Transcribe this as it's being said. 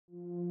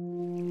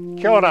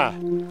Kia ora.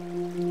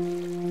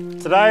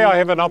 Today I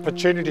have an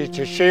opportunity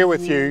to share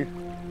with you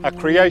a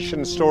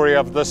creation story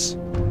of this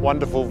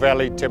wonderful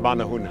valley, Te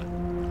Manahuna.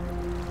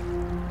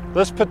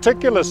 This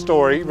particular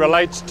story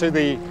relates to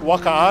the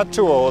waka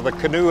atua, or the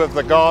canoe of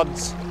the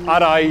gods,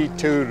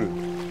 Āraiteuru.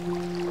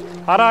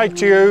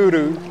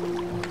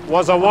 Āraiteuru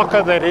was a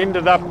waka that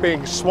ended up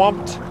being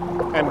swamped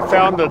and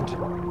founded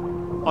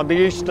on the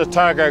East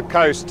Otago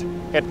coast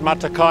at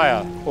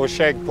Matakaya, or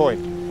Shag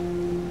Point.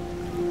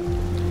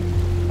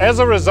 As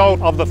a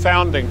result of the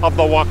founding of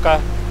the waka,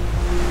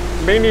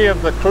 many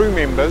of the crew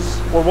members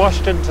were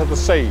washed into the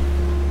sea.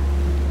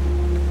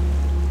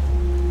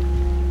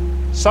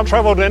 Some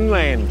travelled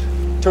inland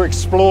to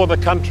explore the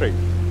country.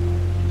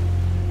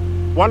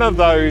 One of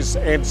those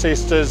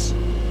ancestors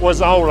was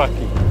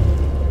Aoraki.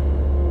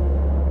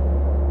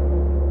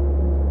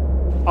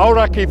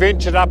 Aoraki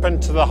ventured up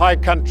into the high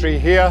country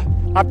here,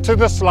 up to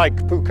this lake,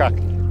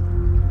 Pukaki.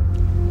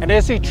 And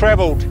as he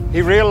travelled,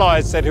 he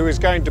realised that he was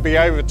going to be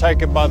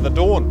overtaken by the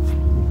dawn.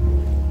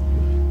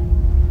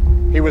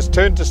 He was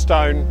turned to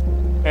stone,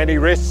 and he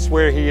rests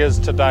where he is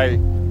today,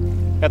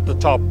 at the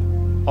top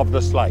of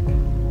this lake.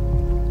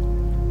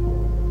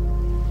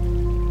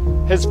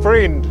 His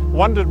friend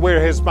wondered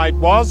where his mate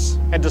was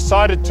and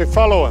decided to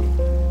follow him.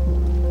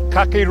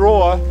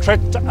 Kakiroa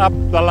trekked up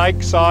the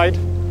lakeside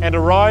and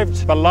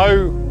arrived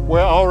below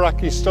where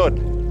Aoraki stood,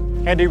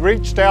 and he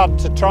reached out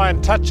to try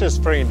and touch his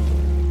friend,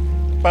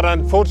 but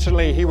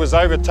unfortunately he was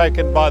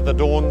overtaken by the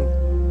dawn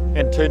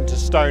and turned to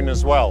stone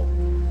as well.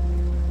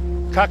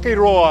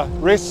 Kakiroa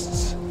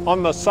rests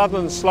on the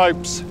southern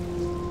slopes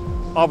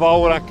of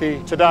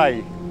Aoraki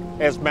today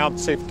as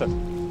Mount Sefton.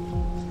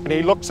 And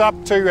he looks up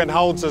to and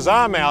holds his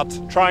arm out,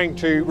 trying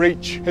to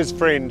reach his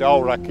friend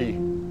Aoraki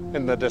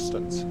in the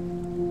distance.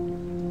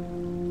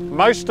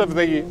 Most of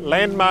the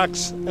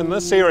landmarks in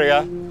this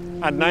area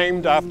are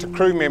named after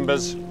crew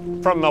members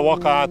from the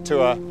waka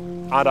atua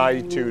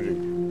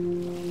Āraiteuru.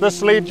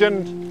 This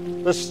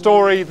legend, this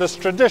story, this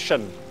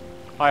tradition,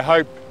 I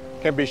hope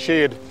can be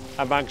shared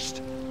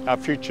amongst our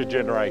future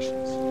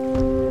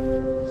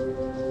generations.